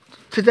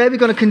Today we're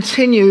going to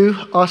continue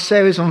our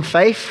series on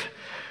faith,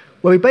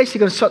 where we're basically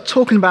going to start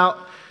talking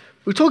about,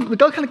 we're kind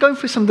of going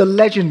through some of the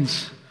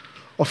legends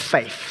of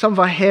faith, some of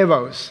our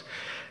heroes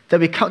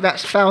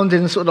that's found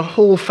in sort of the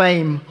Hall of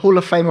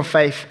Fame of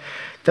faith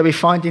that we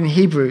find in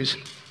Hebrews.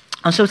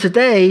 And so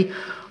today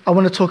I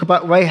want to talk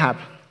about Rahab.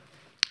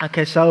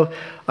 Okay, so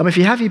if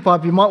you have your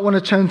Bible, you might want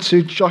to turn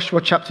to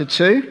Joshua chapter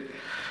 2,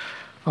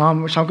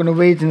 which I'm going to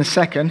read in a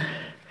second.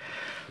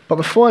 But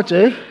before I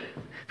do, if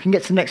you can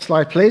get to the next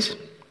slide, please.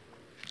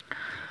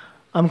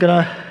 I'm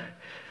going to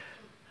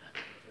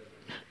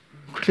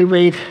quickly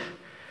read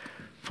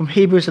from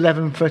Hebrews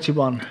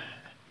 11:31.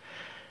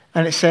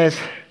 And it says,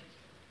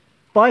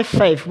 "By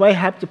faith,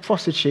 Rahab the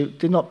prostitute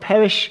did not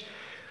perish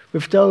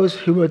with those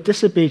who were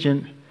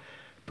disobedient,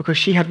 because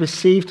she had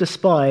received the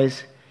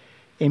spies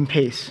in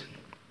peace."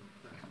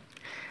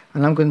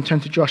 And I'm going to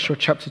turn to Joshua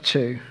chapter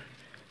 2.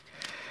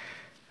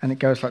 And it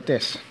goes like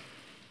this.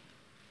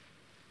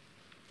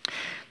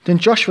 "Then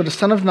Joshua the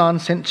son of Nun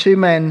sent 2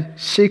 men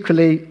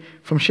secretly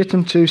from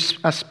Shittim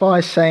as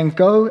spies, saying,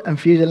 'Go and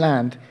view the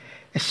land,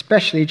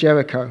 especially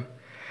Jericho.'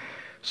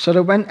 So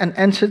they went and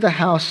entered the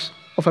house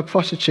of a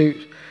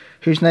prostitute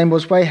whose name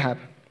was Rahab,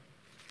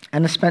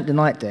 and they spent the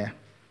night there.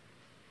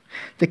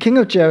 The king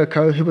of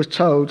Jericho, who was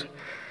told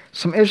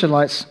some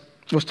Israelites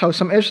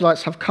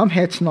have come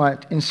here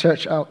tonight to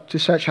search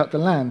out the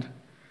land.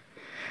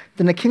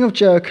 Then the king of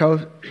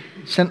Jericho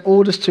sent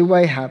orders to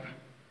Rahab,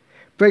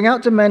 'Bring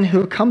out the men who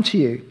have come to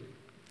you,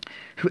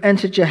 who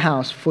entered your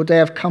house, for they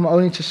have come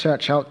only to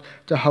search out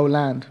the whole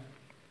land.'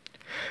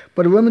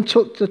 But the woman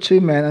took the 2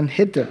 men and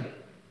hid them.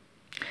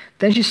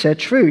 Then she said,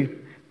 'True,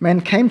 men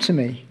came to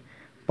me,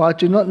 but I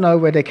do not know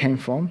where they came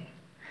from.'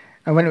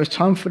 And when it was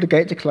time to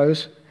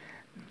close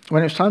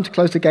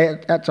the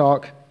gate at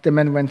dark, the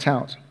men went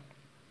out.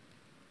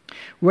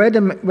 Where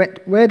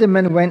the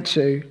men went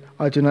to,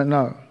 I do not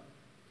know.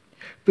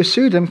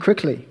 Pursue them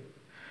quickly,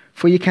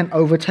 for you can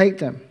overtake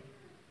them.'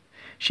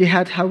 She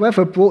had,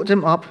 however, brought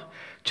them up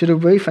to the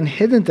roof and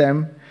hidden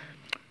them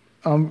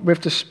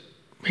with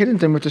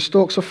the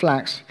stalks of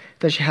flax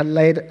that she had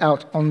laid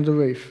out on the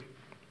roof.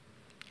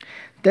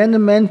 Then the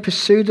men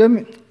pursued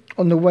them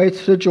on the way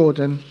to the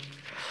Jordan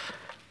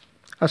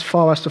as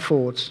far as the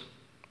fords.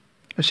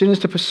 As soon as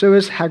the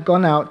pursuers had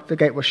gone out, the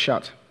gate was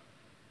shut.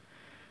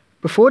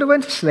 Before they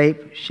went to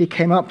sleep, she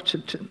came up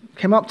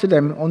to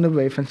them on the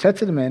roof and said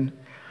to the men,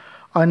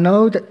 'I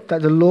know that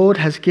the Lord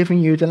has given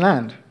you the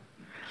land,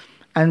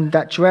 and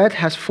that dread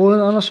has fallen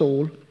on us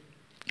all,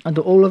 and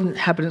that all of the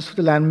inhabitants of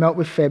the land melt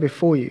with fear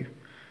before you.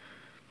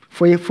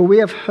 For we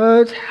have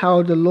heard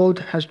how the Lord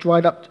has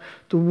dried up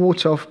the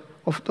water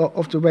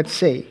of the Red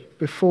Sea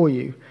before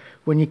you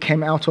when you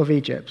came out of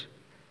Egypt,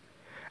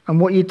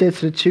 and what you did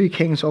to the 2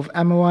 kings of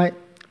Amorite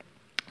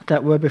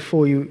that were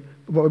before you,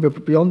 what were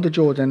beyond the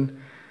Jordan,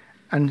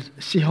 and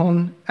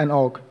Sihon and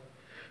Og,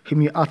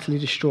 whom you utterly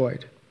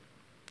destroyed.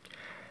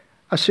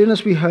 As soon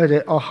as we heard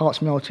it, our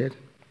hearts melted.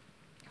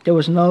 There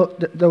was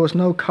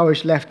no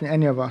courage left in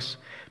any of us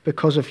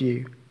because of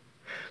you.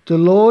 The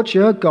Lord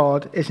your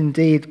God is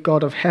indeed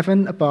God of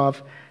heaven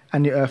above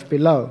and the earth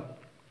below.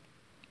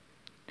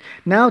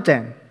 Now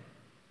then,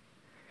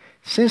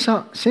 since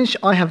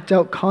I have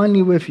dealt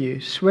kindly with you,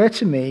 swear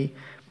to me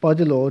by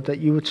the Lord that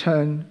you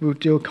will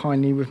deal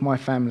kindly with my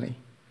family.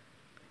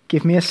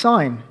 Give me a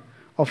sign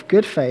of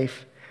good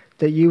faith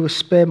that you will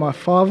spare my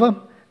father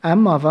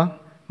and mother,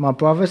 my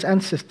brothers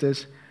and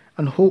sisters,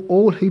 and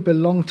all who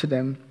belong to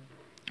them,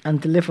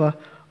 and deliver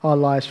our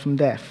lives from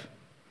death.'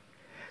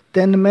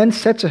 Then the men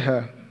said to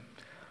her,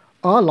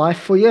 'Our life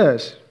for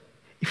yours.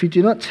 If you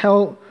do not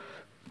tell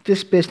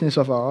this business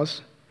of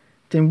ours,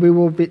 then we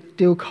will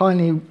deal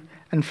kindly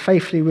and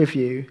faithfully with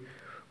you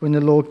when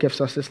the Lord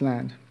gives us this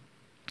land.'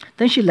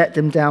 Then she let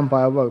them down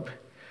by a rope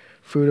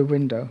through the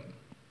window,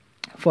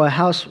 for her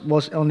house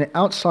was on the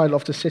outside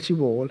of the city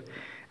wall,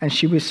 and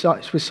she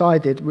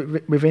resided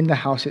within the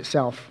house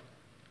itself.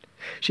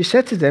 She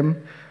said to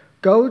them,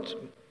 'Go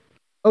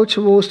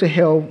towards the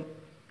hill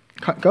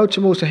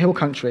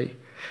country,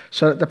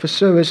 so that the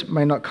pursuers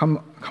may not come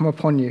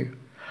upon you.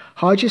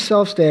 Hide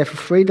yourselves there for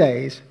 3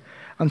 days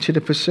until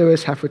the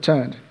pursuers have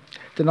returned.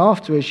 Then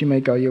afterwards you may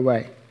go your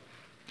way.'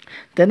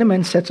 Then the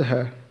men said to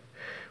her,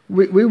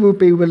 'We will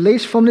be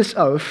released from this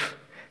oath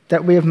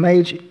that you have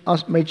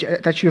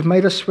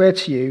made us swear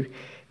to you,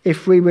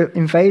 if we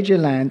invade your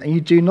land and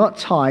you do not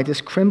tie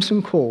this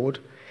crimson cord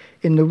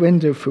in the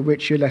window through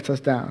which you let us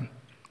down,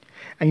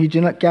 and you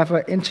do not gather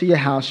into your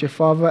house your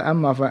father and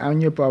mother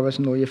and your brothers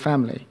nor your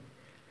family.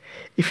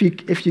 If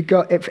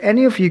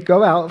any of you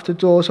go out of the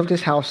doors of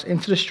this house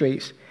into the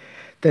streets,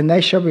 then they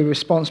shall be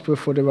responsible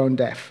for their own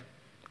death,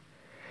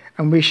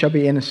 and we shall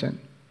be innocent.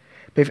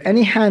 But if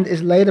any hand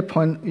is laid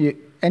upon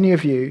any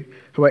of you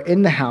who are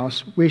in the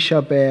house, we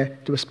shall bear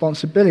the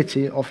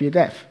responsibility of your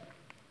death.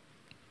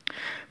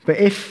 But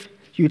if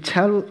you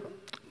tell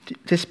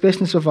this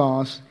business of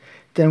ours,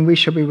 then we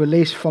shall be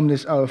released from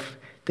this oath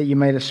that you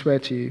made us swear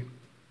to you.'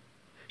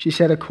 She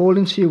said,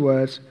 'According to your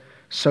words,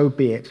 so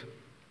be it.'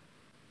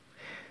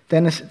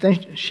 Then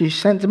she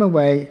sent them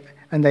away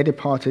and they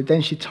departed.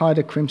 Then she tied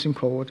a crimson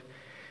cord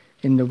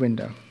in the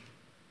window.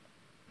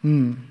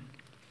 A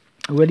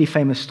really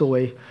famous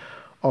story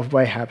of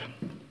Rahab.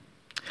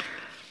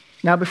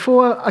 Now,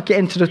 before I get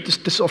into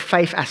the sort of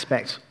faith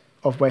aspect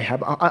of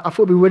Rahab, I thought it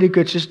would be really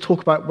good to just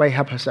talk about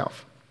Rahab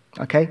herself.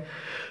 Okay?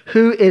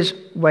 Who is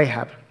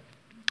Rahab?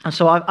 And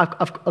so I've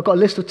got a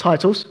list of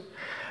titles,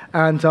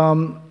 and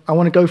I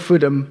want to go through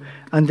them,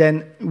 and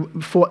then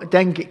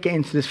get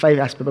into this faith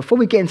aspect. Before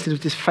we get into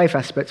this faith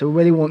aspect, I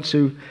really want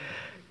to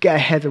get our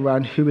head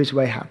around who is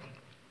Rahab.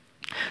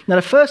 Now,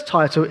 the first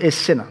title is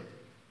sinner.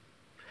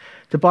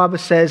 The Bible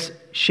says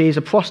she is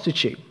a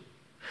prostitute.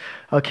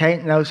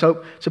 Okay, now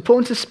so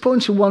put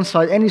into one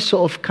side any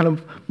sort of kind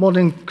of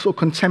modern sort of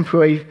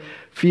contemporary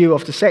view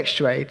of the sex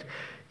trade.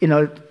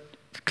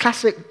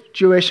 Classic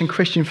Jewish and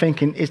Christian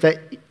thinking is that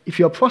if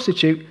you're a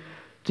prostitute,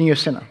 then you're a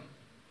sinner.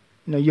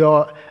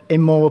 You're an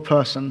immoral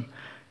person.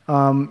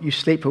 You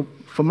sleep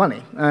for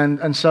money,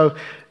 and so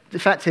the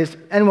fact is,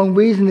 anyone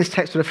reading this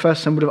text for the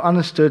first time would have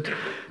understood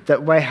that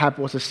Rahab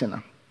was a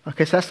sinner.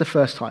 Okay, so that's the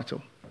first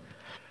title.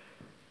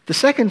 The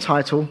second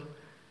title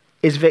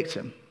is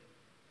victim.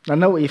 I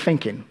know what you're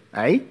thinking,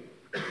 eh?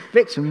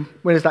 Victim,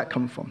 where does that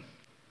come from?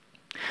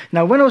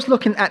 Now, when I was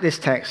looking at this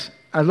text,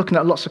 I was looking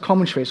at lots of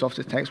commentaries of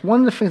this text,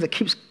 one of the things that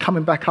keeps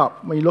coming back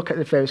up when you look at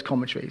the various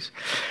commentaries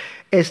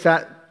is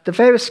that the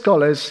various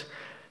scholars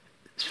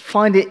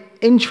find it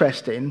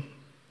interesting,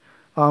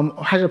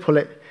 or how do I put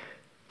it,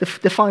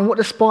 they find what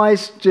the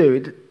spies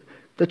do.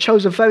 They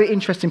chose a very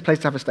interesting place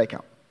to have a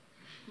stakeout.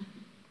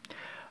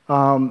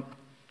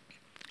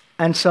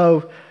 And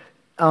so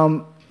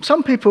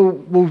some people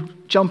will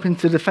jump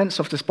into the defense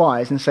of the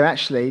spies and say,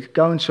 actually,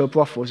 going to a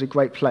brothel is a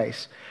great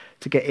place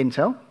to get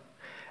intel.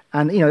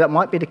 And, that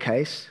might be the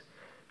case,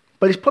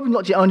 but it's probably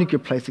not the only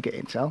good place to get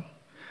intel.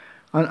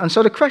 And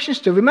so the question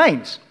still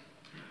remains,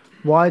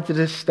 why did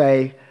they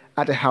stay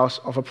at the house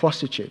of a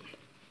prostitute?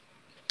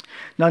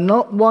 Now,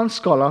 not one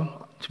scholar,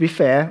 to be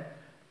fair,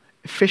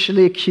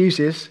 officially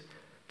accuses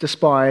the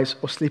spies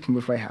of sleeping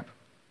with Rahab.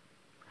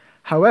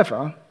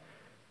 However,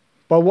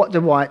 by what they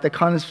write,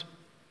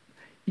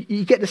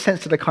 you get the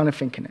sense that they're kind of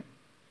thinking it.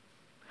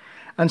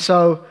 And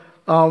so,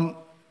 in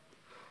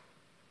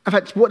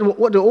fact,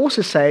 what they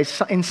also say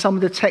is in some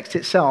of the text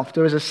itself,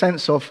 there is a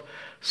sense of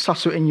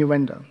subtle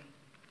innuendo.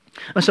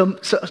 And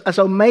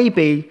so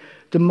maybe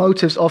the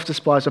motives of the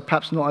spies are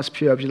perhaps not as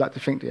pure as you'd like to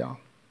think they are.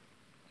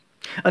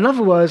 In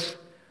other words,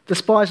 the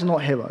spies are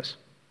not heroes.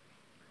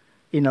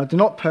 They're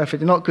not perfect,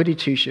 they're not goody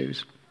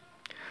two-shoes.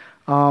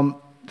 They're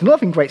not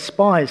even great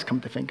spies, come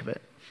to think of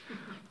it.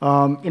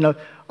 I'm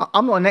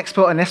not an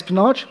expert on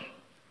espionage,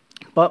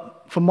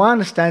 but from my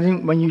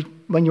understanding,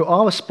 when you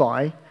are a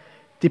spy,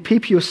 the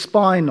people you're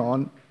spying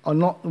on are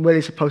not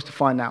really supposed to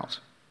find out.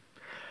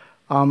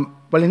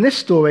 Well, in this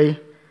story,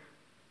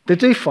 they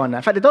do find out.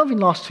 In fact, they don't even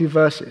last 2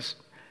 verses.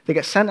 They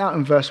get sent out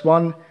in verse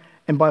 1,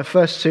 and by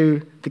verse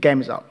 2, the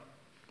game is up.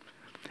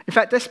 In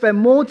fact, they spend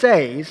more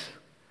days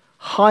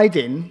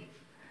hiding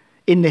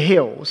in the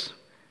hills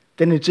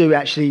than they do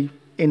actually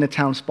in the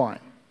town spying.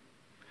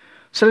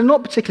 So they're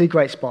not particularly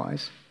great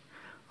spies.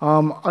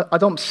 I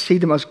don't see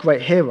them as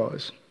great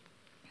heroes.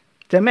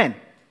 They're men.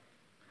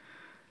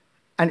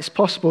 And it's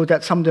possible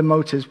that some of their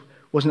motives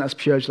wasn't as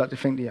pure as you like to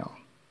think they are.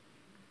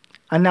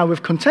 And now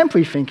with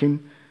contemporary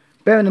thinking,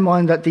 bearing in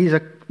mind that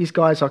these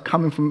guys are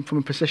coming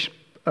from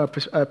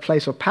a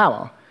place of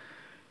power,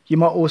 you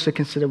might also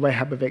consider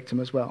Rahab a victim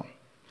as well.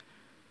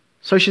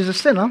 So she's a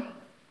sinner,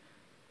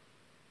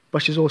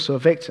 but she's also a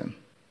victim.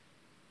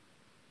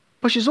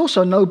 But she's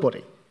also a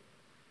nobody.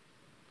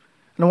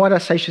 And why do I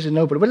say she's a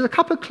nobody? Well, there's a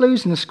couple of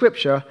clues in the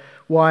scripture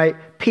why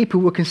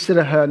people will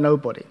consider her a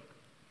nobody.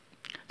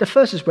 The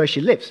first is where she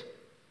lives.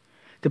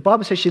 The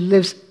Bible says she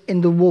lives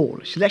in the wall.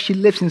 She actually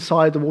lives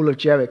inside the wall of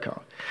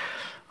Jericho,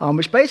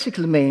 which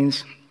basically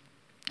means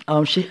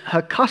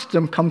her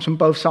custom comes from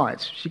both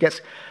sides. She gets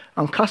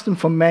custom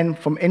from men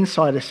from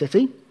inside the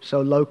city,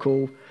 so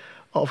local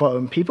of her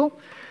own people,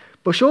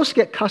 but she also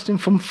gets custom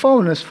from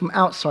foreigners from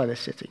outside the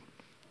city.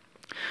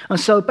 And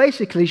so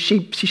basically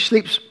she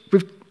sleeps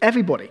with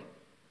everybody.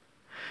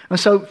 And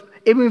so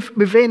even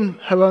within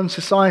her own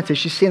society,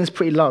 she's seen as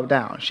pretty low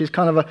down. She's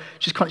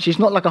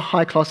not like a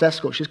high-class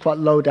escort. She's quite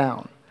low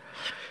down.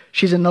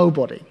 She's a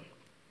nobody.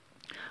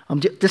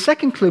 The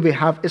second clue we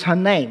have is her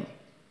name,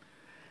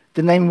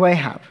 the name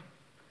Rahab.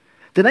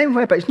 The name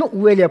Rahab is not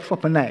really a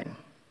proper name.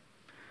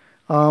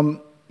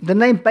 The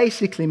name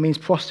basically means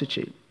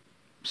prostitute.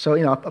 So,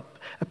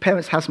 her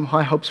parents had some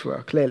high hopes for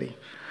her, clearly.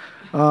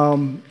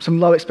 Some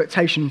low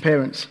expectation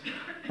parents.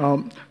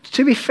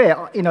 To be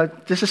fair,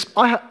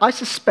 I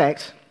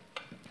suspect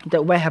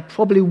that Rahab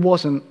probably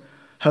wasn't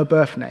her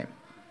birth name.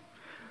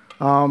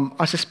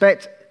 I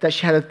suspect that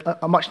she had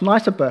a much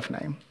nicer birth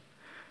name,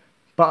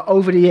 but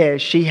over the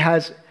years she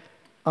has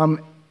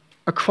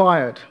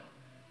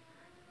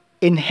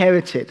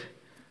inherited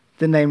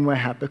the name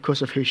Rahab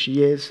because of who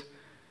she is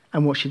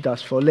and what she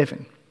does for a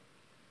living.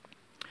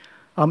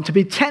 To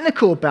be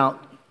technical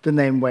about the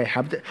name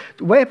Rahab,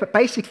 Rahab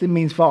basically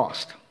means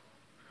vast,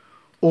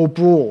 or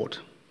broad,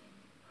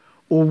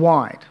 or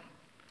wide.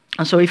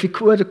 And so if you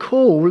were to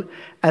call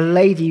a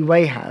lady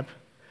Rahab,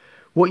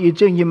 what you're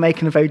doing, you're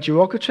making a very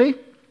derogatory.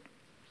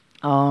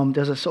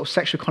 There's a sort of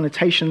sexual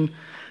connotation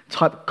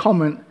type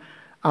comment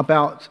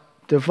about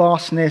the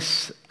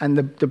vastness and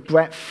the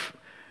breadth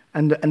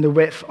and the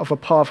width of a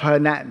part of her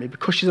anatomy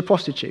because she's a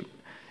prostitute.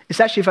 It's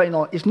actually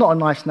it's not a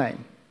nice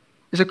name.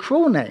 It's a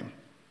cruel name.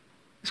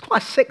 It's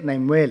quite a sick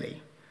name,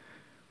 really.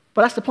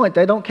 But that's the point.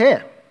 They don't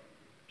care.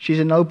 She's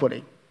a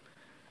nobody.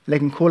 They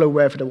can call her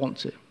wherever they want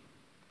to.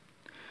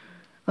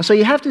 And so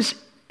you have this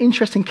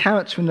interesting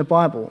character in the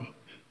Bible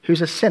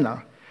who's a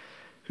sinner,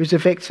 who's a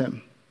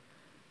victim.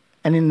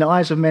 And in the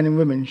eyes of men and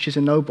women, she's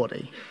a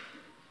nobody.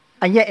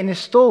 And yet in this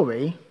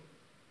story,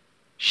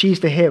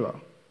 she's the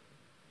hero.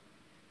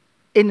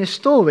 In this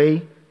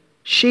story,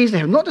 she's the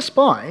hero. Not the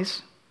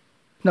spies.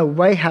 No,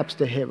 Rahab's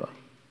the hero.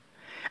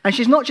 And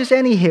she's not just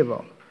any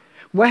hero.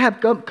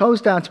 Rahab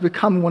goes down to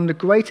become one of the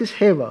greatest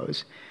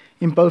heroes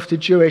in both the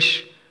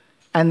Jewish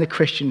and the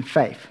Christian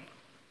faith.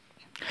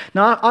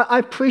 Now, I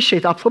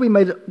appreciate I probably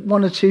made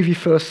one or two of you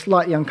feel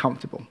slightly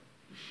uncomfortable.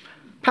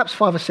 Perhaps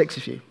 5 or 6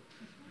 of you.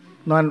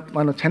 9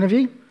 or 10 of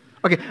you?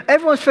 Okay,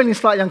 everyone's feeling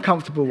slightly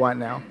uncomfortable right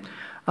now.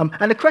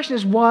 And the question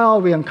is, why are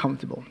we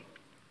uncomfortable?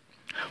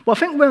 Well, I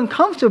think we're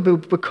uncomfortable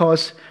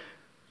because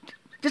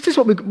this is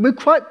what we're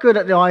quite good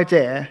at the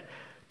idea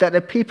that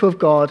the people of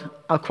God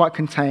are quite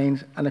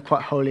contained and they're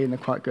quite holy and they're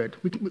quite good.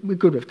 We're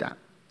good with that.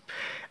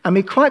 And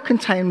we're quite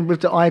content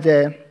with the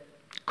idea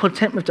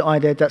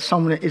that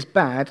someone is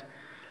bad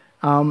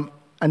and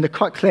they're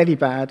quite clearly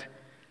bad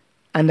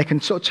and they can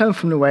sort of turn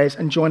from the ways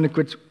and join a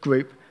good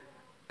group.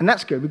 And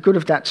that's good. We're good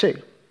with that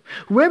too.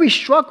 Where we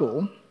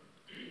struggle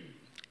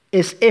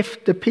is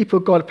if the people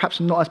of God are perhaps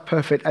not as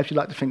perfect as we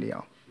like to think they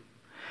are.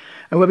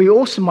 And where we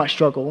also might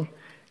struggle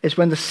is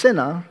when the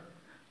sinner,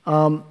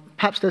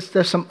 perhaps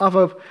there's some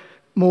other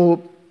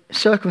more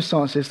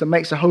circumstances that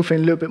makes the whole thing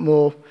a little bit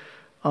more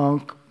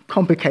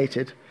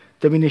complicated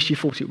than we initially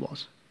thought it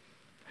was.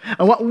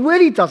 And what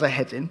really does a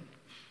head in,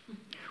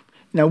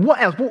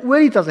 what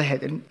really does a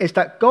head in is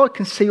that God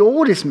can see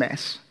all this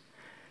mess,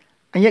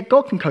 and yet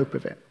God can cope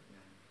with it.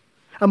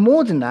 And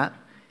more than that,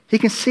 he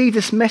can see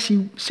this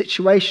messy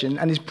situation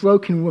and this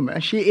broken woman,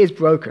 and she is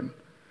broken.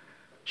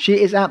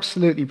 She is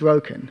absolutely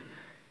broken.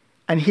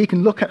 And he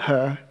can look at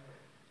her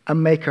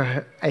and make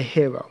her a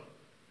hero.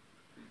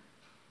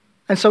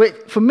 And so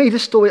for me,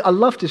 this story, I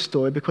love this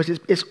story because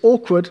it's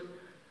awkward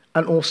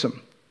and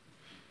awesome.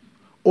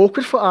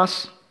 Awkward for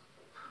us,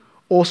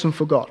 awesome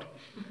for God.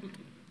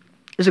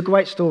 It's a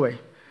great story.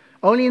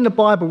 Only in the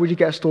Bible would you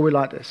get a story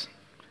like this.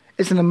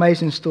 It's an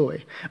amazing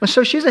story. And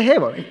so she's a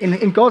hero.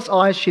 In God's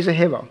eyes, she's a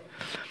hero.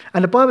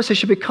 And the Bible says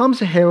she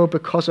becomes a hero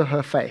because of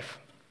her faith.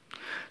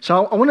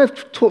 So I want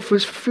to talk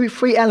through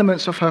three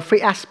elements of her,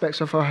 3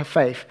 aspects of her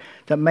faith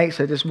that makes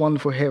her this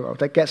wonderful hero,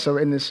 that gets her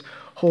in this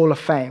hall of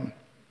fame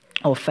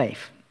of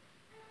faith.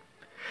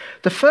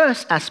 The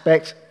first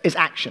aspect is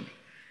action.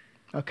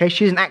 Okay,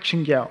 she's an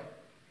action girl.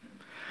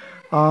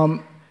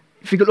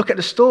 If you look at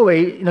the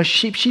story,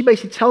 she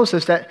basically tells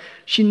us that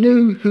she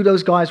knew who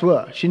those guys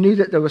were. She knew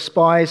that there were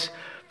spies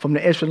from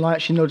the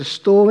Israelites. She knew the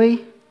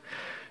story.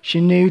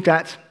 She knew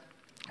that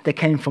they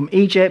came from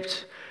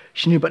Egypt.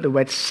 She knew about the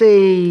Red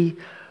Sea.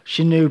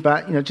 She knew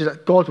about, just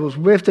that God was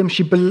with them.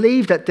 She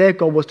believed that their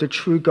God was the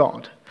true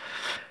God.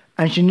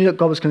 And she knew that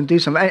God was going to do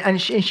something. And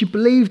she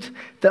believed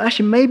that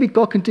actually maybe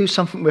God can do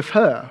something with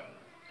her.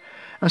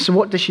 And so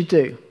what did she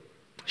do?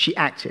 She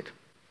acted.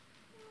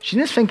 She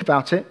didn't think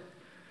about it.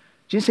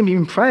 She didn't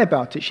even pray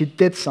about it. She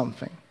did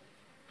something.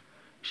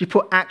 She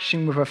put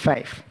action with her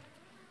faith.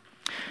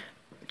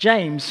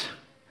 James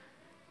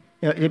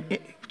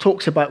it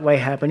talks about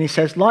Rahab, and he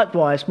says,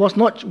 likewise, was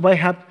not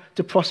Rahab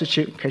the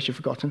prostitute, in case you've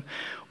forgotten,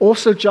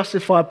 also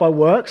justified by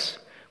works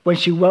when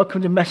she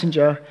welcomed a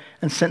messenger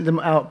and sent them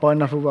out by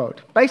another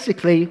road?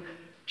 Basically,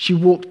 she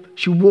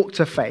walked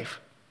her faith.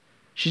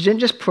 She didn't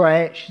just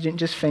pray it. She didn't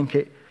just think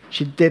it.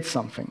 She did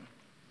something.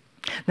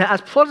 Now,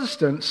 as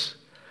Protestants,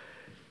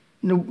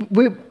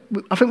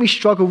 I think we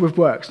struggle with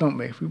works, don't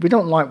we? We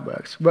don't like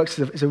works. Works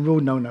is a real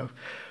no-no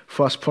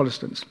for us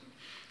Protestants.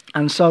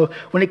 And so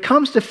when it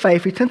comes to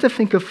faith, we tend to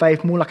think of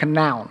faith more like a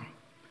noun.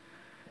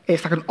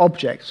 It's like an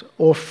object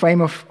or frame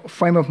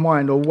of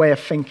mind or way of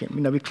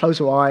thinking. We close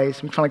our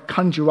eyes, we try to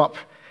conjure up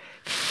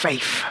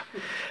faith.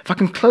 If I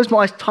can close my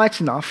eyes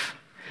tight enough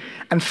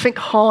and think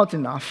hard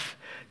enough,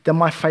 then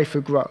my faith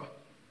will grow.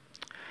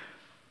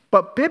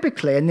 But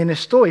biblically, and in the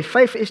story,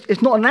 faith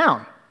is not a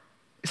noun.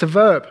 It's a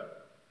verb.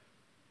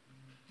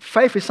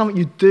 Faith is something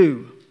you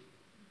do.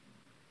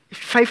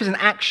 Faith is an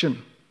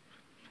action.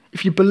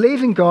 If you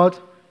believe in God,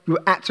 you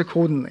act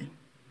accordingly.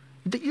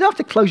 You don't have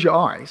to close your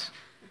eyes.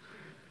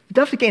 You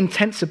don't have to get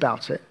intense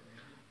about it.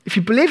 If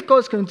you believe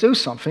God's going to do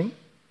something,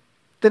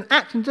 then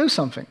act and do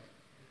something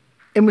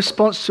in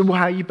response to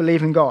how you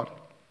believe in God.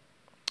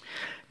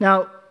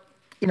 Now,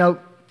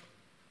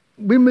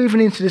 we're moving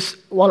into this,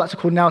 what I like to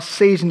call now,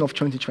 season of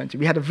 2020.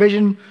 We had a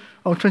vision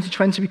of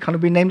 2020. We kind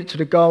of renamed it to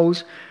the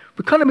goals.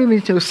 We're kind of moving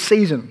into a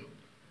season.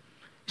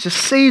 It's a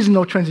season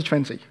of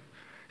 2020.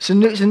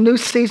 It's a new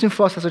season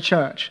for us as a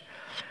church.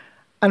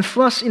 And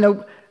for us,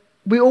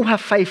 we all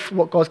have faith for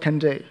what God can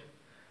do.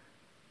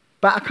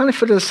 But I kind of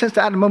feel there's a sense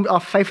that at the moment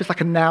our faith is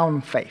like a noun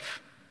faith.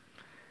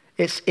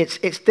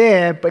 It's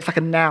there, but it's like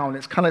a noun.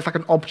 It's like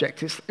an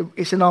object.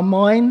 It's in our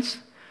minds,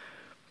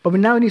 but we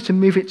now need to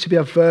move it to be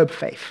a verb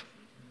faith.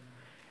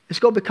 It's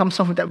got to become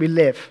something that we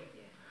live,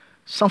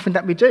 something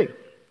that we do,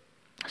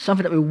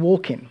 something that we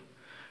walk in.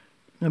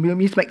 We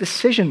need to make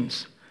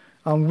decisions,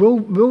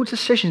 real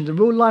decisions,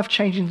 real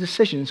life-changing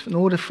decisions in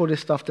order for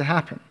this stuff to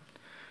happen,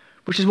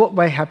 which is what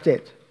Rahab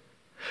did.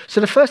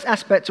 So the first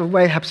aspect of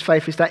Rahab's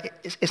faith is that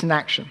it's an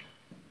action.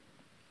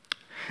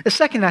 The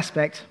second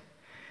aspect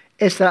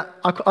is that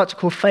I like to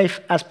call faith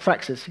as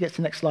praxis. Get to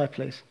the next slide,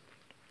 please.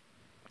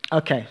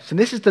 Okay, so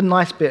this is the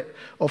nice bit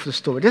of the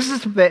story. This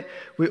is the bit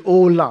we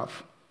all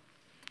love,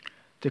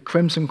 the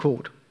Crimson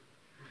Cord.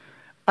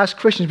 As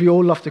Christians, we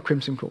all love the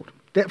Crimson Cord.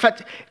 In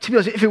fact, to be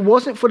honest, if it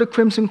wasn't for the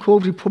Crimson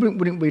Cord, we probably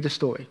wouldn't read the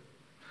story.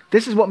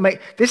 This is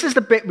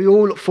the bit we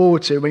all look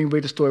forward to when you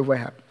read the story of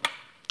Rahab.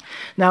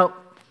 Now,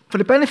 for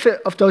the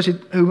benefit of those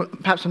who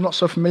perhaps are not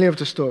so familiar with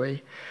the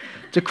story,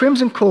 the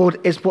Crimson Cord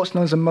is what's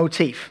known as a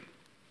motif.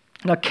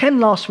 Now, Ken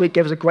last week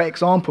gave us a great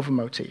example of a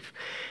motif.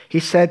 He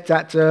said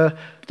that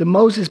the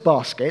Moses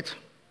basket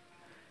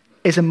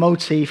is a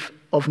motif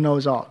of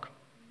Noah's Ark.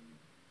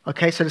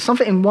 Okay, so there's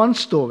something in one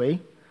story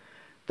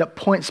that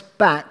points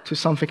back to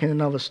something in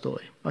another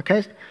story.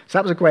 Okay, so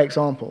that was a great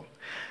example.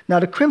 Now,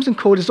 the Crimson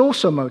Cord is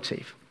also a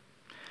motif.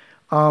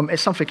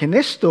 It's something in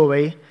this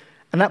story,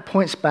 and that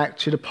points back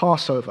to the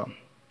Passover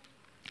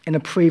in a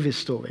previous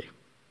story.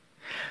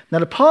 Now,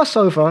 the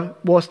Passover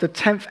was the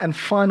 10th and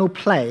final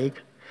plague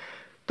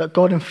that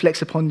God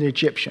inflicts upon the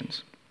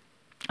Egyptians.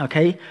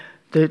 Okay?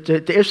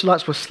 The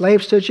Israelites were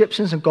slaves to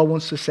Egyptians, and God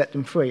wants to set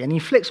them free. And he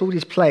inflicts all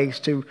these plagues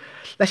to,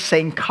 let's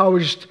say,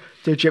 encourage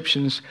the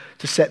Egyptians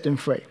to set them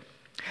free.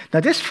 Now,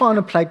 this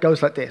final plague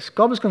goes like this.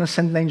 God was going to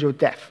send an angel of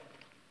death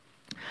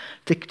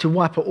to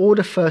wipe out all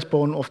the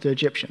firstborn of the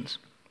Egyptians.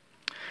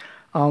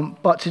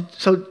 But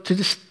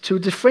to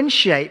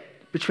differentiate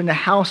between the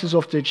houses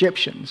of the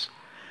Egyptians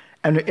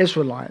and the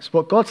Israelites,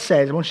 what God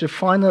says, I want you to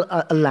find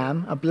a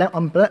lamb,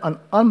 an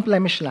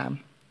unblemished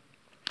lamb.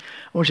 I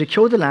want you to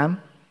kill the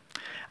lamb,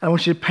 and I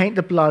want you to paint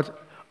the blood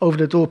over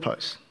the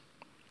doorposts.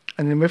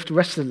 And then with the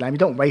rest of the lamb, you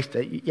don't waste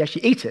it, you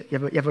actually eat it. You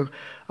have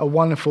a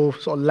wonderful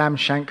sort of lamb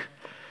shank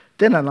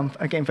dinner, and I'm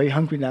getting very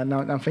hungry now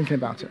I'm thinking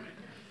about it.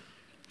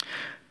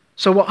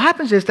 So what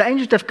happens is the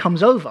angel of death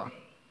comes over,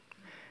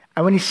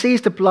 and when he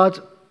sees the blood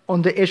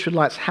on the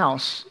Israelites'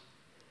 house,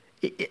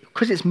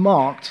 because it's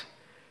marked,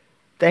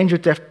 the angel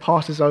of death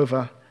passes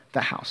over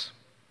that house.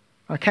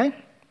 Okay?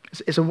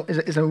 It's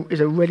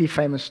a really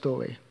famous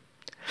story.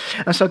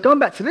 And so going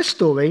back to this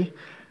story,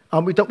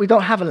 we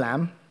don't have a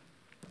lamb.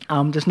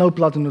 There's no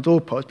blood on the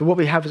doorpost, but what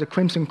we have is a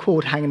crimson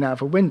cord hanging out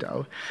of a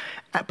window.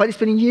 But it's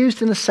been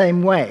used in the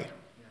same way.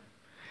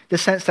 The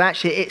sense that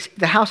actually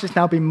the house has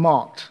now been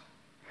marked.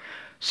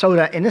 So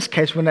that in this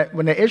case, when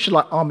the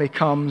Israelite army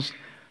comes,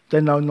 they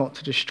know not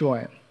to destroy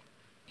it.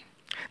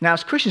 Now,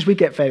 as Christians, we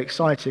get very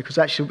excited because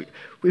actually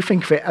we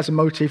think of it as a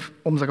motive,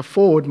 almost like a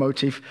forward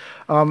motive,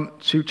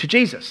 to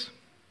Jesus,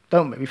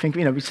 don't we? We think,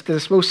 there's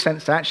this real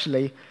sense that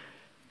actually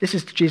this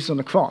is Jesus on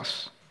the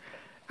cross.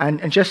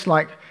 And just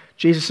like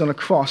Jesus on the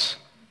cross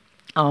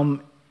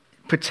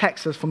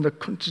protects us from the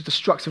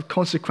destructive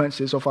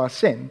consequences of our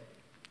sin,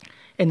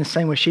 in the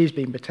same way she's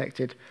being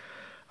protected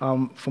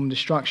from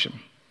destruction.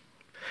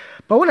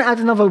 But I want to add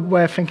another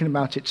way of thinking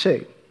about it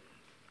too.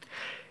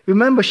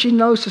 Remember, she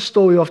knows the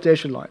story of the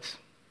Israelites.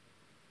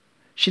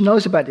 She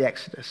knows about the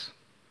Exodus.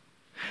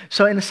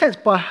 So in a sense,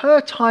 by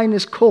her tying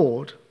this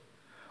cord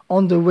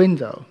on the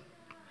window,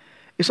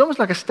 it's almost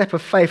like a step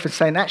of faith in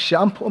saying, actually,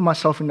 I'm putting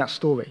myself in that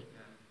story.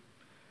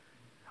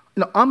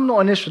 I'm not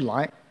an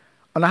Israelite,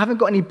 and I haven't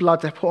got any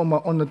blood to put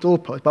on the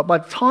doorpost, but by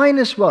tying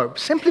this rope,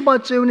 simply by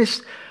doing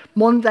this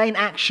mundane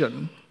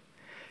action,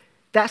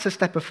 that's a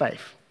step of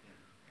faith.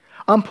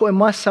 I'm putting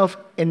myself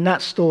in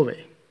that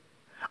story.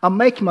 I'm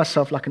making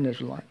myself like an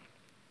Israelite.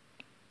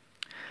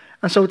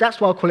 And so that's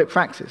why I call it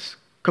praxis.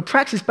 Because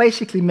praxis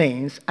basically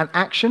means an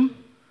action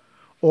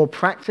or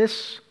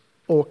practice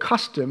or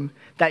custom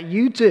that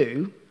you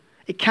do.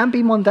 It can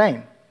be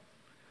mundane.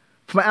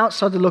 From an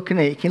outsider looking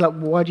in, you can be like,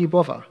 why do you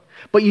bother?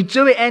 But you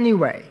do it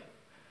anyway,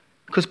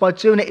 because by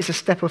doing it, it's a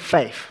step of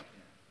faith.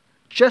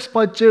 Just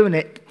by doing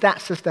it,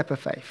 that's a step of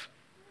faith.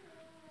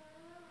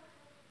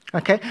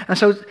 Okay? And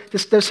so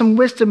there's some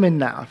wisdom in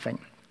that, I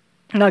think.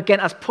 Now, again,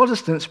 as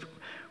Protestants,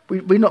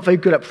 we're not very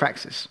good at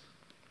praxis.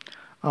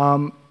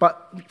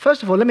 But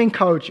first of all, let me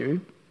encourage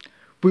you,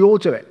 we all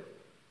do it.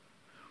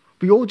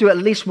 We all do it at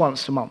least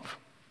once a month.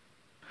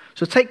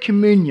 So take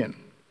communion.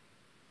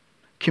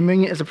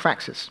 Communion is a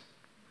praxis.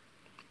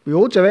 We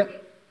all do it.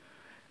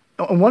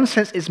 In one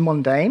sense, it's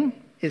mundane.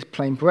 It's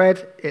plain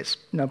bread. It's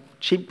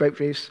cheap grape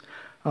juice.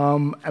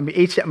 And we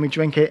eat it and we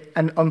drink it.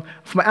 And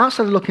from an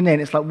outsider looking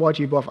in, it's like, why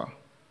do you bother?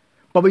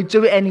 But we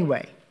do it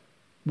anyway.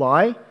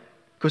 Why?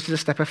 Because it's a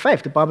step of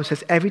faith. The Bible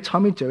says every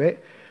time we do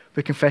it,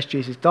 we confess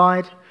Jesus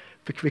died,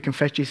 We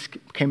confess Jesus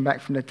came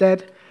back from the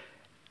dead,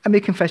 and we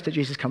confess that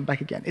Jesus come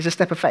back again. It's a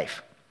step of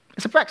faith.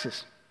 It's a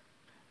practice.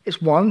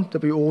 It's one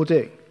that we all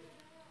do.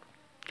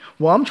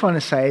 What I'm trying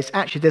to say is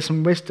actually there's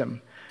some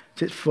wisdom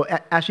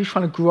as you're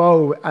trying to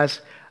grow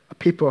as a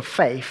people of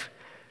faith.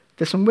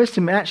 There's some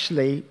wisdom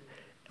actually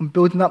in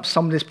building up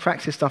some of this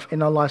practice stuff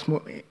in our lives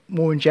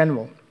more in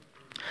general.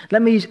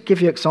 Let me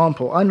give you an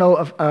example. I know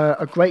of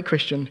a great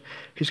Christian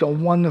who's got a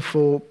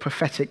wonderful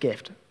prophetic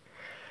gift.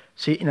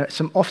 So,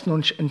 often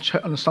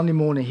on a Sunday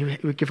morning,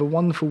 he would give a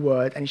wonderful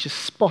word, and it's just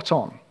spot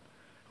on.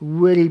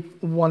 Really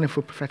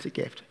wonderful prophetic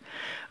gift.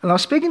 And I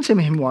was speaking to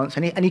him once,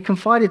 and he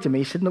confided to me.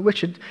 He said, "No,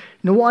 Richard,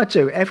 you know what I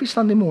do? Every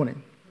Sunday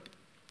morning,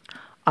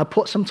 I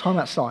put some time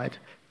aside,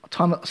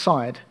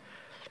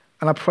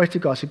 and I pray to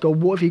God. I said,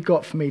 God, what have you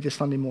got for me this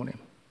Sunday morning?"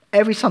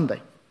 Every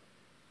Sunday.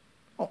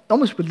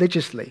 Almost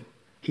religiously,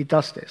 he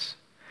does this.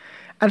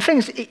 And the thing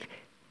is,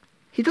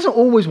 he doesn't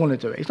always want to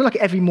do it. It's not like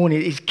every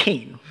morning he's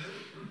keen.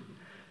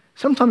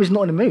 Sometimes he's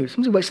not in the mood.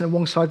 Sometimes he wakes on the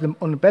wrong side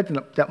on the bed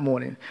that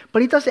morning.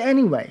 But he does it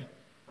anyway.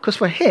 Because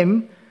for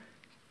him,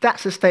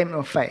 that's a statement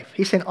of faith.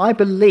 He's saying, I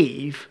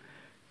believe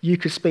you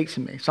could speak to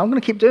me. So I'm going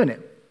to keep doing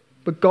it.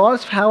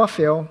 Regardless of how I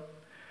feel,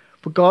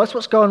 regardless of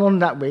what's going on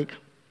that week,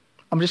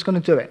 I'm just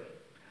going to do it.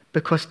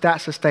 Because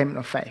that's a statement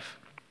of faith.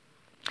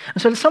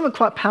 And so there's something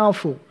quite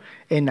powerful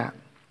in that.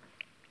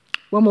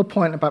 One more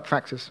point about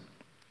practice.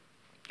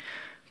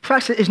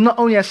 Practice is not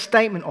only a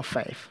statement of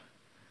faith,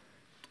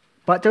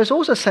 but there's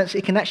also a sense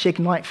it can actually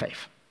ignite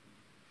faith.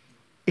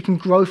 It can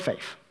grow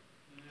faith.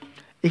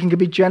 It can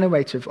be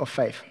generative of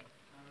faith.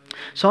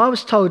 So I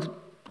was told,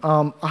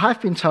 I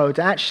have been told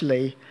that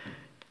actually,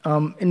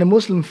 in the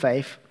Muslim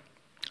faith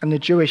and the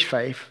Jewish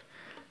faith,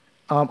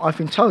 I've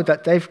been told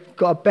that they've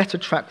got a better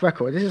track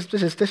record.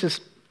 This is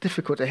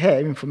difficult to hear,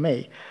 even for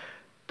me.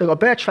 They've got a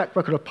better track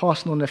record of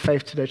passing on their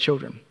faith to their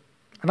children.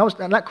 And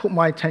that caught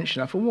my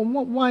attention. I thought,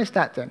 well, why is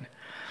that then?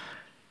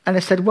 And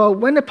they said, well,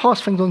 when they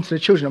pass things on to their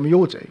children, and we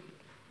all do,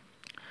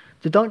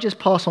 they don't just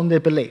pass on their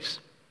beliefs.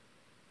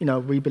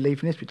 We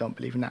believe in this, we don't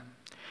believe in that.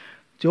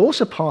 They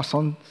also pass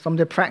on some of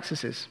their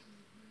practices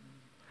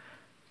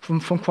from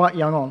quite a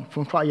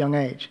young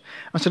age.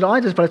 And so the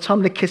idea is by the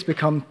time the kids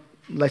become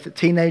later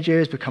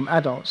teenagers, become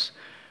adults,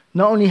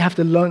 not only have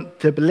to learn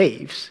their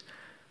beliefs,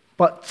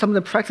 but some of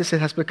the practices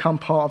has become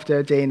part of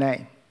their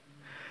DNA.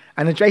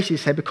 And then JC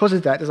said because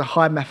of that, there's a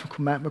high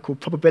mathematical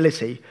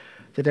probability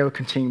that they will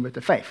continue with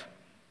the faith.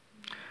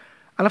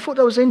 And I thought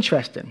that was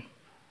interesting.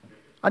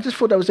 I just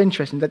thought that was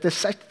interesting, that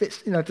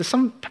there's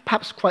some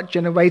perhaps quite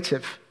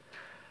generative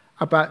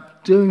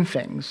about doing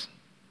things,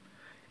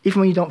 even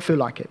when you don't feel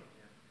like it.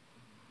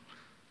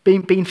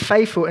 Being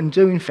faithful and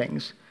doing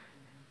things,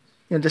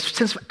 this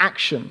sense of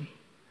action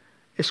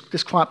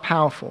is quite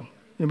powerful.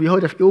 We've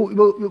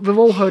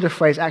all heard the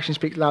phrase, action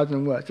speaks louder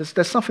than words.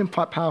 There's something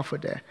quite powerful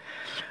there.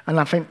 And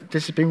I think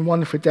this has been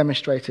wonderfully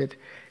demonstrated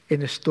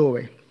in the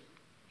story.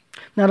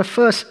 Now, the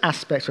first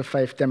aspect of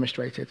faith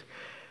demonstrated.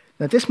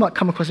 Now, this might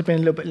come across as being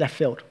a little bit left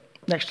field.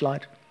 Next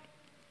slide.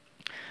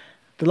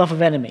 The love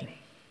of enemy.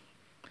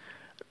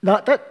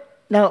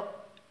 Now,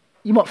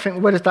 you might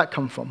think, where does that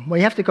come from? Well,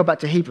 you have to go back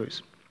to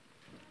Hebrews.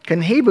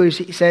 In Hebrews,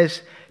 it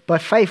says, by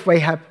faith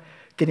Rahab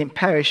didn't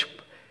perish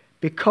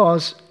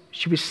because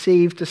she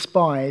received the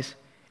spies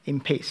in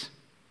peace.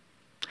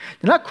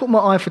 Now, that caught my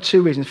eye for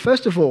two reasons.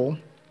 First of all,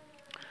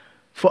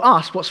 for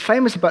us, what's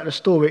famous about the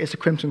story is the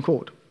crimson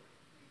cord.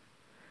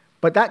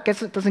 But that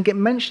doesn't get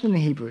mentioned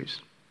in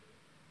Hebrews.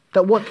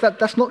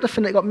 That's not the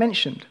thing that got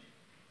mentioned.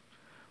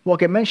 What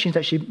got mentioned is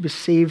that she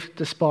received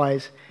the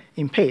spies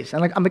in peace.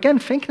 And I'm again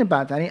thinking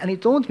about that, and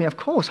it dawned on me, of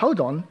course, hold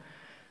on.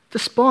 The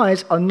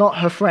spies are not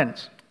her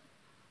friends.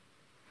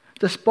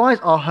 The spies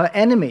are her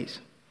enemies.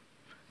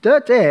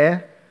 They're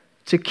there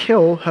to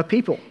kill her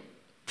people.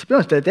 To be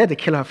honest, they're there to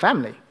kill her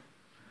family.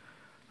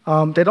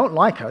 They don't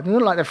like her. They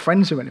don't like their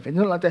friends or anything.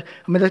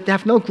 They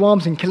have no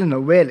qualms in killing her,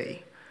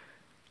 really.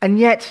 And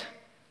yet,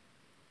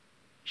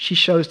 she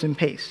shows them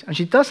peace. And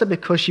she does it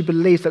because she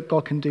believes that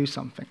God can do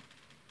something.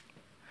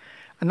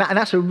 And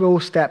that's a real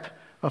step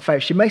of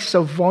faith. She makes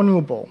herself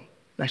vulnerable,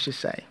 let's just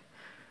say.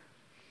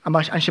 And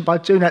by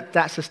doing that,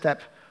 that's a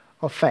step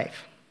of faith.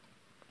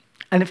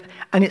 And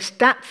it's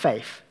that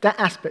faith, that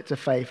aspect of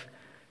faith,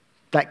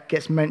 that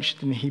gets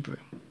mentioned in Hebrew.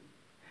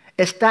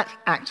 It's that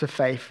act of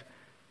faith,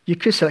 you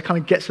could say, that kind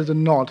of gets her the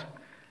nod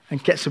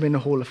and gets her in the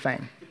Hall of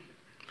Fame.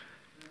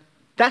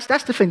 That's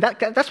the thing.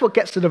 That's what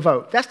gets to the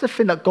vote. That's the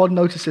thing that God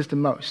notices the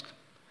most,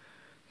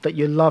 that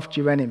you loved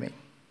your enemy.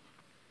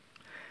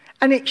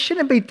 And it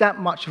shouldn't be that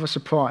much of a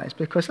surprise,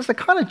 because that's the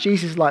kind of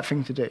Jesus-like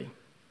thing to do.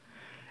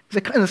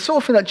 It's the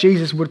sort of thing that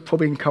Jesus would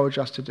probably encourage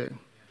us to do.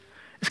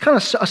 It's kind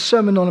of a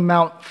Sermon on the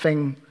Mount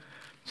thing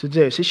to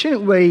do. So it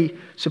shouldn't really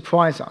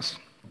surprise us.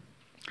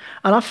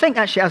 And I think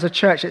actually as a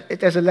church,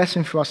 there's a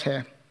lesson for us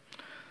here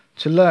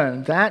to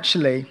learn that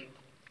actually,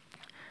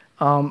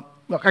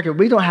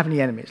 we don't have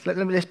any enemies.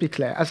 Let's be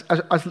clear.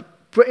 As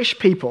British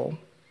people,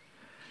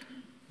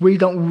 we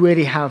don't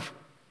really have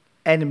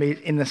enemies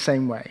in the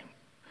same way.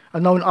 I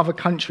know in other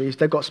countries,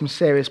 they've got some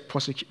serious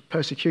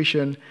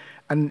persecution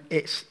And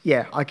it's,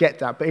 yeah, I get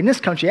that. But in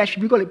this country,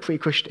 actually, we've got it pretty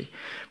cushy.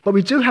 But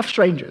we do have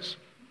strangers.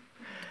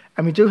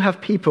 And we do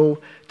have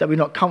people that we're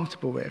not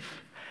comfortable with.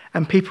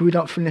 And people we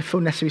don't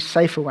feel necessarily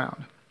safe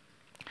around.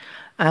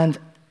 And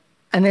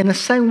in the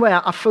same way,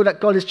 I feel that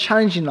God is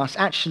challenging us.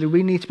 Actually,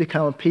 we need to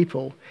become a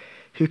people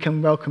who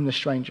can welcome the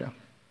stranger.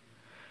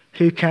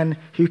 Who can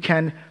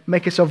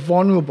make us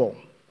vulnerable,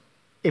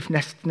 if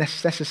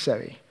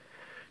necessary,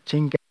 to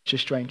engage a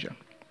stranger.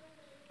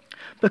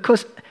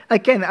 Because,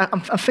 again,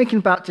 I'm thinking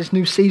about this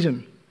new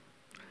season.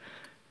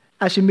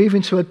 As we move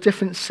into a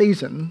different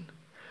season,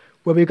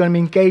 where we're going to be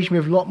engaging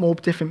with a lot more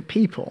different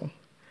people,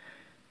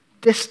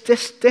 this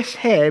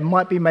here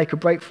might be make or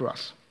break for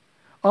us.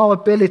 Our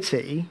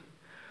ability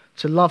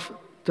to love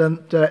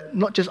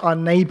not just our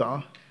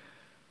neighbor,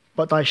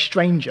 but thy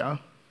stranger,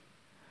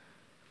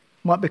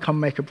 might become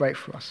make or break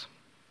for us.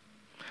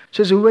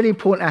 So it's a really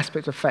important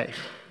aspect of faith.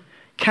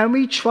 Can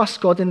we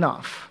trust God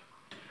enough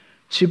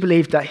to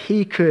believe that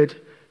he could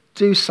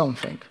do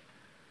something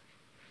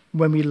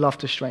when we love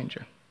the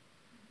stranger?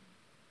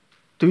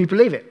 Do we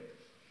believe it?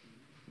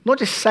 Not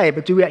just say it,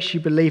 but do we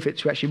actually believe it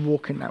to actually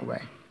walk in that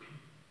way?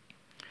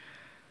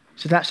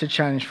 So that's a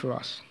challenge for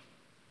us.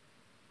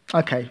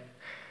 Okay,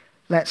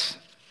 let's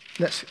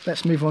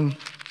move on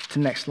to the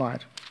next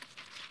slide.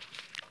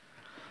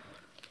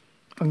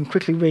 I can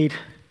quickly read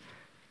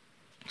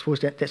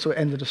towards the sort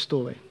of end of the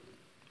story.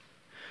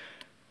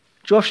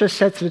 Joshua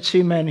said to the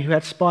two men who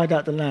had spied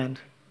out the land,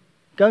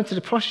 "Go into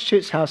the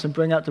prostitute's house and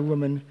bring the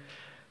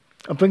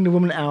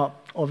woman out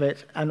of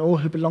it and all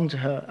who belong to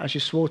her, as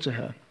you swore to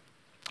her."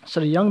 So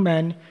the young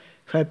men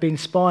who had been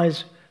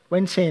spies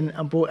went in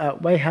and brought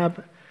out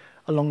Rahab,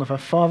 along with her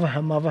father,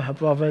 her mother, her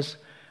brothers,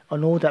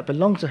 and all that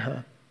belonged to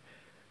her.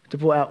 They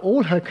brought out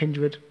all her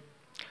kindred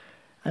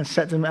and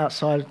set them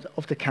outside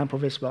of the camp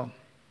of Israel.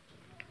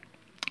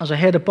 As I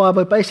hear, the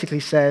Bible basically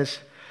says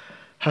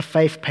her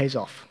faith pays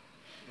off.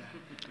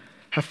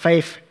 Her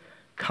faith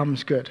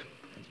comes good.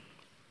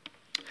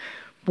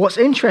 What's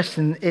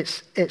interesting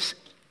is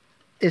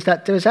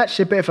that there's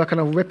actually a bit of a kind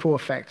of ripple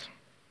effect,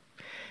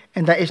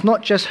 and that it's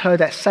not just her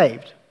that's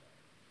saved.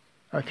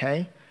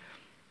 Okay,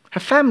 her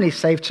family's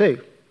saved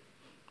too.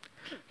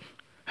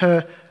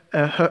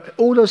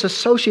 All those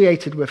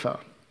associated with her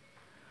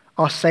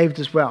are saved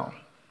as well.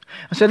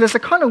 And so there's a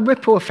kind of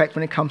ripple effect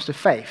when it comes to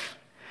faith.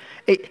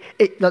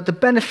 Like the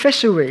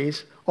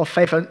beneficiaries of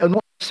faith are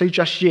not necessarily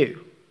just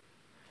you.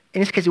 In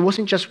this case, it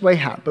wasn't just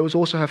Rahab, but it was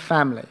also her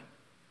family.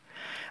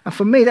 And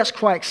for me, that's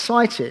quite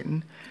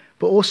exciting,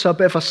 but also a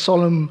bit of a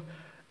solemn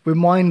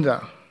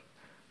reminder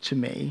to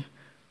me,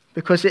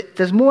 because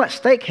there's more at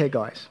stake here,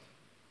 guys.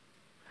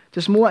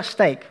 There's more at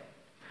stake.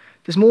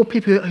 There's more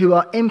people who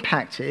are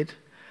impacted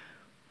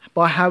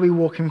by how we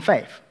walk in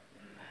faith.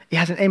 It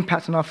has an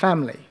impact on our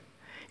family.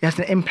 It has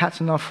an impact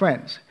on our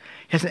friends.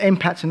 It has an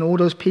impact on all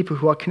those people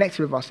who are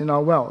connected with us in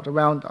our world,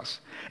 around us.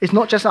 It's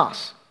not just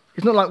us.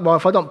 It's not like, well,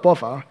 if I don't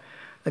bother,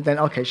 then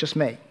okay, it's just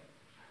me.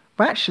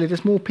 But actually,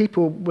 there's more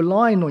people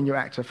relying on your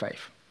act of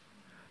faith.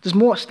 There's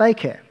more at stake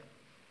here.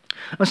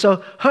 And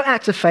so her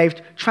act of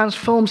faith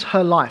transforms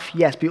her life,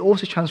 yes, but it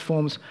also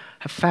transforms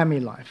her family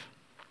life.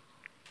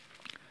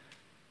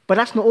 But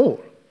that's not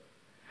all.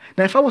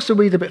 Now, if I was to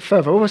read a bit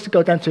further, I was to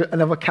go down to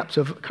another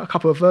chapter, a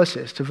couple of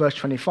verses, to verse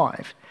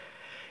 25.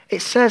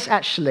 It says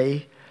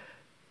actually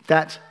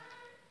that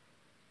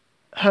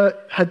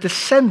her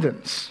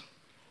descendants,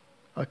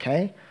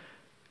 okay,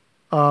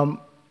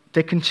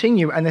 they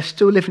continue and they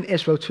still live in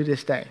Israel to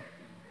this day.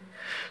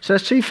 So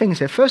there's two things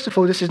here. First of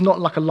all, this is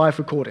not like a live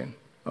recording.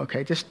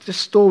 Okay, this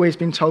story has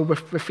been told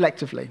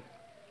reflectively.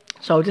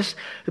 So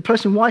the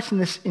person writing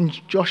this in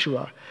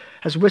Joshua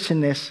has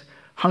written this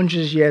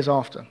hundreds of years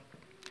after.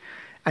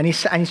 And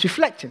he's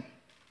reflecting.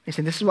 He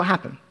said, this is what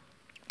happened.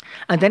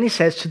 And then he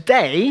says,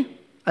 today,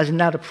 as in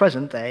now the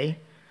present day,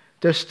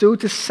 there's still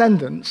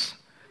descendants.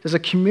 There's a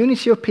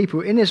community of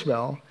people in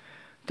Israel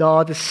that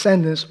are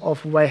descendants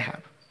of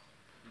Rahab.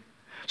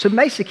 So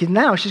basically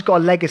now she's got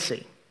a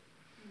legacy.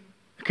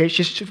 Okay,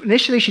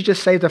 initially she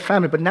just saved her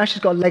family, but now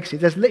she's got a legacy.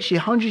 There's literally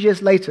 100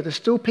 years later, there's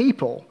still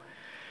people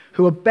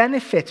who are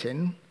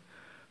benefiting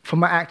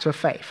from an act of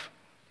faith.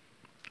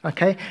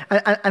 Okay,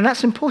 and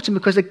that's important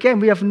because, again,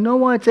 we have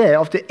no idea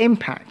of the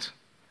impact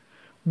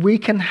we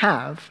can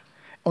have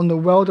on the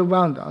world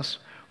around us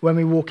when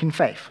we walk in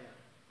faith.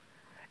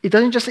 It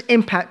doesn't just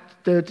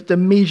impact the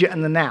immediate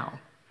and the now.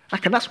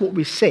 Okay, that's what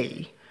we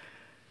see.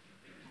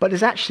 But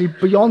it's actually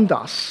beyond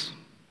us.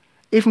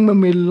 Even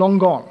when we're long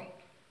gone,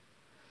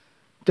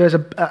 there's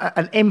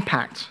an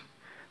impact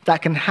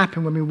that can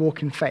happen when we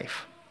walk in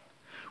faith,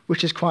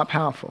 which is quite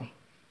powerful.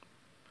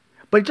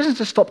 But it doesn't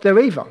just stop there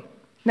either.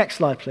 Next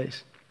slide,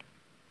 please.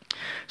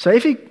 So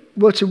if you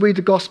were to read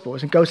the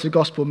Gospels and go to the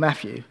Gospel of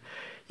Matthew,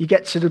 you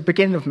get to the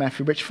beginning of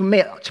Matthew, which for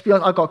me, to be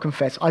honest, I've got to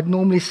confess, I'd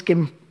normally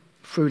skim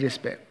through this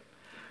bit.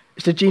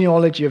 It's the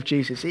genealogy of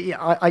Jesus.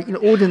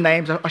 All the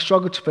names I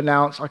struggle to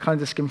pronounce. I kind of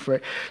just skim through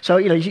it. So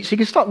so you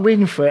can start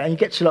reading through it, and you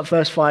get to like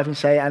verse 5 and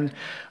say,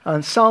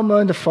 and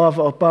Salmon the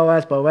father of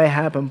Boaz by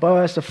Rahab, and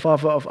Boaz the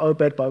father of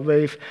Obed by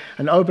Ruth,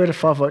 and Obed the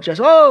father of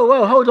Jesse. Oh,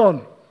 whoa, hold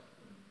on.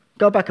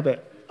 Go back a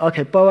bit.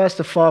 Okay, Boaz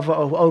the father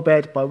of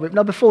Obed by Ruth.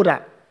 No, before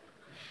that.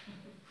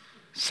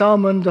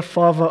 Salmon the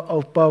father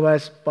of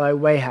Boaz by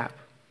Rahab.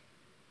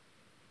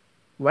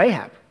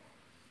 Rahab.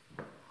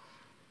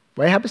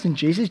 Rahab is in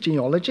Jesus'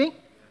 genealogy?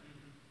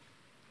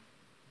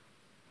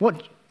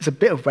 What? There's a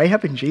bit of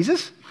Rahab in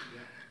Jesus?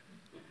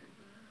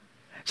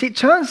 See, it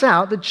turns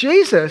out that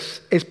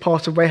Jesus is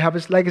part of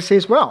Rahab's legacy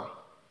as well.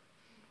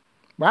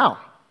 Wow.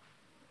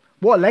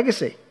 What a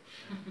legacy.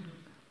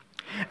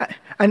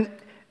 And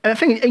I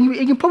think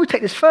you can probably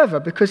take this further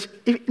because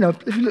if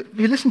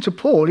you listen to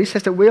Paul, he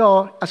says that we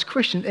are, as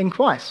Christians, in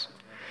Christ.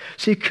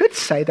 So you could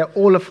say that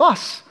all of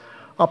us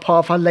are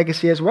part of our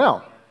legacy as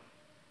well.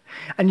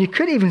 And you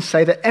could even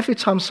say that every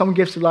time someone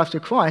gives their life to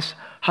Christ,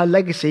 her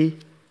legacy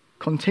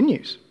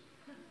continues.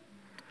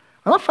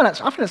 And I think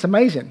that's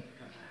amazing.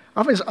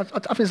 I think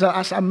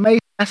that's an amazing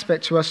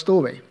aspect to her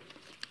story,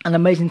 an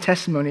amazing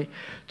testimony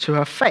to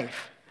her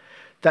faith.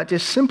 That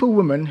this simple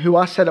woman, who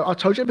I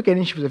told you at the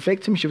beginning, she was a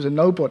victim, she was a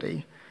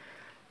nobody,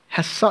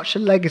 has such a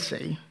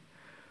legacy.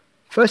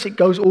 First, it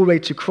goes all the way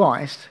to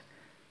Christ,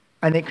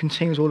 and it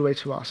continues all the way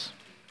to us.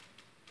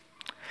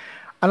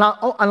 And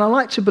I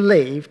like to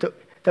believe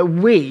that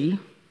we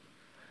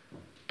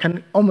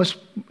can almost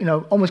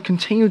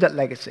continue that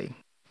legacy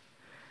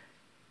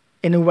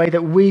in a way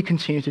that we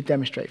continue to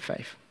demonstrate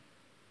faith.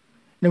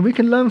 Now, we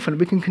can learn from it.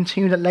 We can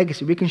continue that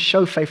legacy. We can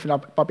show faith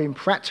by being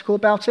practical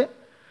about it.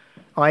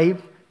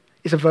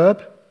 It's a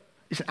verb.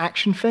 It's an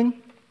action thing.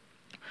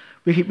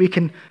 We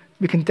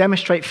can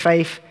demonstrate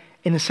faith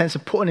in the sense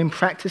of putting in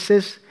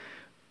practices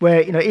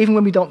where, even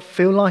when we don't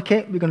feel like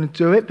it, we're going to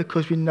do it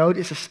because we know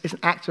it's an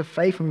act of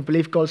faith and we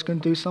believe God's going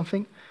to do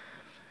something.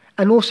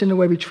 And also in the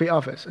way we treat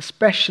others,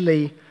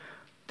 especially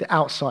the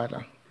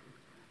outsider,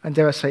 and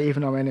dare I say,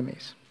 even our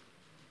enemies.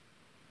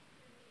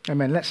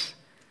 Amen. Let's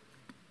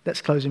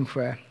close in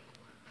prayer.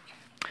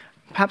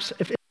 Perhaps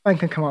if anyone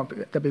can come up,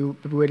 that'd be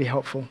really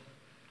helpful.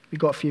 We've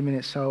got a few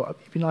minutes, so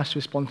it'd be nice to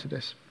respond to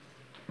this.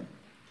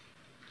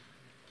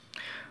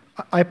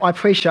 I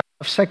appreciate,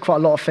 I've said quite a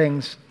lot of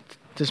things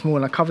this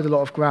morning. I covered a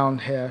lot of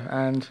ground here,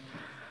 and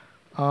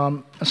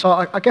so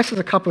I guess there's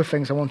a couple of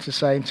things I want to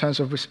say in terms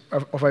of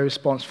a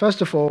response.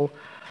 First of all,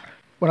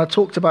 when I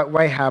talked about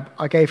Rahab,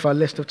 I gave her a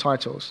list of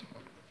titles,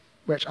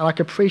 which I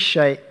can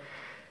appreciate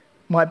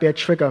might be a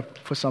trigger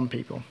for some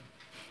people.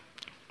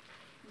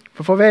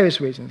 For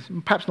various reasons.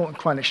 Perhaps not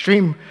quite an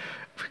extreme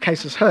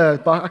case as hers,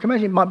 but I can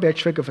imagine it might be a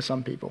trigger for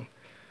some people.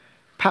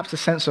 Perhaps the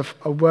sense of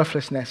a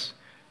worthlessness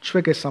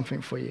triggers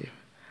something for you.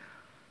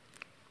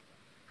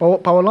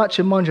 But I would like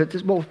to remind you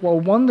that what's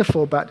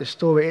wonderful about this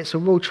story, it's a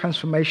real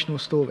transformational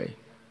story.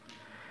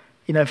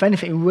 If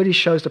anything, it really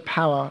shows the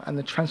power and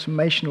the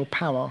transformational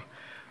power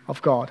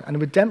of God and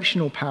the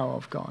redemptional power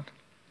of God.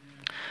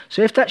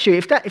 So if that's you,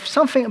 if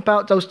something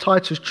about those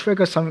titles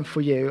triggers something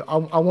for you,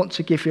 I want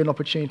to give you an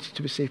opportunity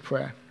to receive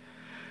prayer.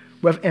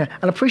 And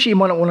I appreciate you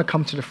might not want to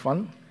come to the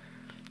front,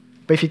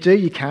 but if you do,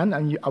 you can,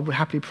 and I will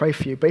happily pray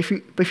for you. But if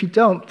you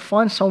don't,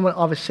 find someone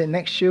either sitting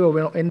next to you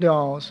or in the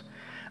aisles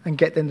and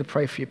get them to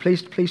pray for you.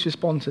 Please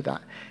respond to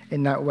that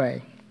in that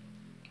way.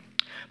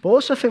 But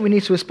also I think we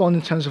need to respond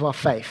in terms of our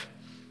faith.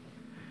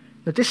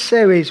 Now, this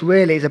series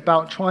really is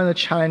about trying to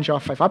challenge our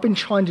faith. I've been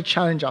trying to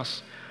challenge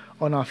us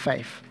on our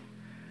faith,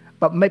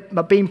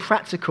 but being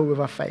practical with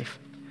our faith.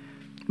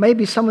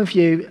 Maybe some of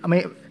you,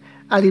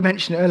 Ali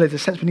mentioned earlier, the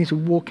sense we need to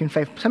walk in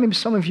faith. Maybe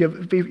some of you,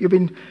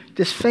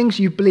 there's things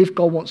you believe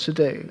God wants to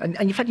do, and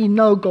in fact you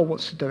know God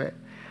wants to do it,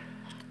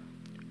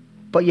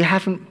 but you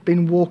haven't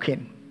been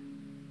walking.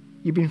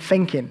 You've been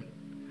thinking.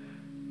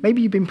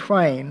 Maybe you've been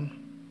praying,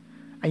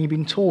 and you've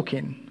been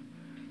talking,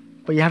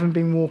 but you haven't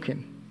been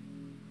walking.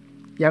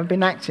 You haven't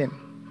been acting.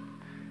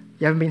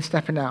 You haven't been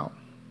stepping out.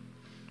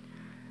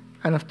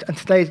 And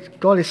today,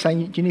 God is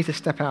saying you need to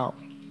step out.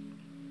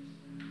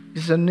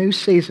 This is a new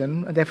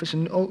season, and therefore it's a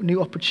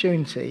new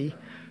opportunity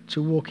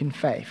to walk in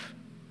faith.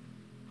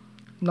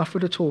 Enough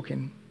with the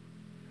talking.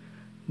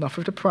 Enough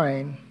with the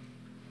praying.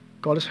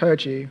 God has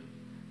heard you.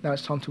 Now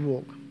it's time to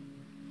walk.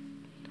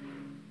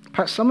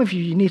 Perhaps some of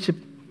you need to,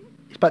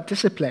 it's about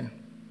discipline.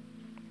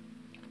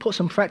 Put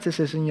some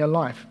practices in your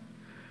life.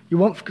 You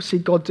want to see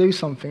God do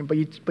something, but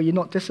you're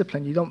not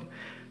disciplined.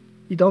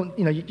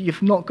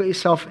 You've not got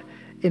yourself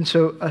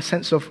into a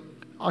sense of,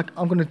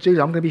 I'm going to do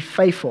that. I'm going to be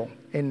faithful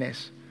in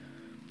this.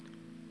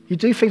 You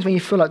do things when you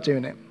feel like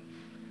doing it.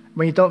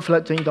 When you don't feel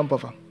like doing it, you don't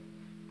bother.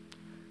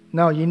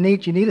 No, you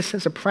need a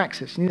sense of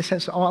practice. You need a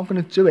sense of, I'm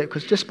going to do it,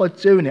 because just by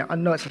doing it, I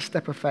know it's a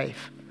step of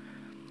faith.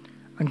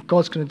 And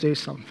God's going to do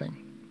something.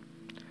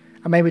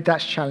 And maybe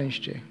that's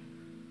challenged you.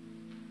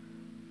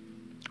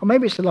 Or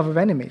maybe it's the love of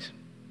enemies.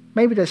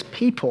 Maybe there's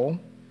people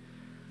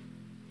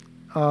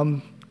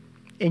in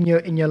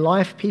your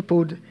life,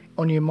 people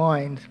on your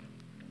mind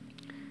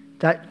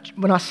that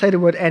when I say the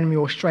word enemy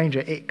or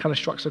stranger, it kind of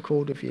strikes a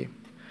chord with you.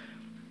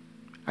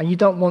 And you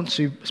don't want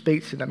to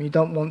speak to them. You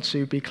don't want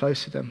to be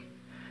close to them.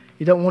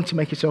 You don't want to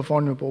make yourself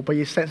vulnerable, but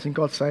you're sensing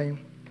God saying,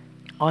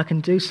 I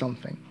can do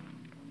something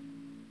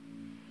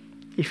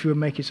if you would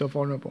make yourself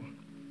vulnerable.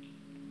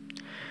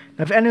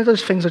 Now, if any of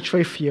those things are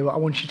true for you, I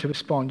want you to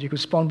respond. You can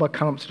respond by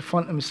coming up to the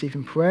front and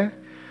receiving prayer,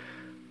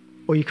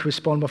 or you can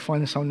respond by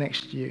finding someone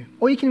next to you.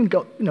 Or you can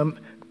go,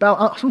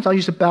 bow. Sometimes I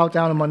used to bow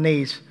down on my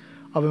knees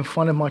either in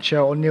front of my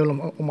chair or kneel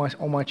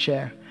on my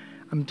chair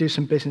and do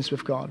some business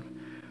with God.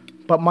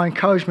 But my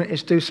encouragement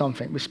is do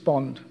something,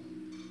 respond.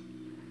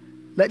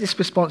 Let this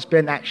response be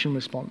an action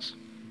response.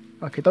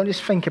 Okay, don't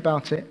just think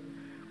about it,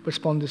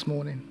 respond this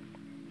morning.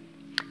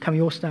 Can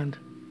we all stand?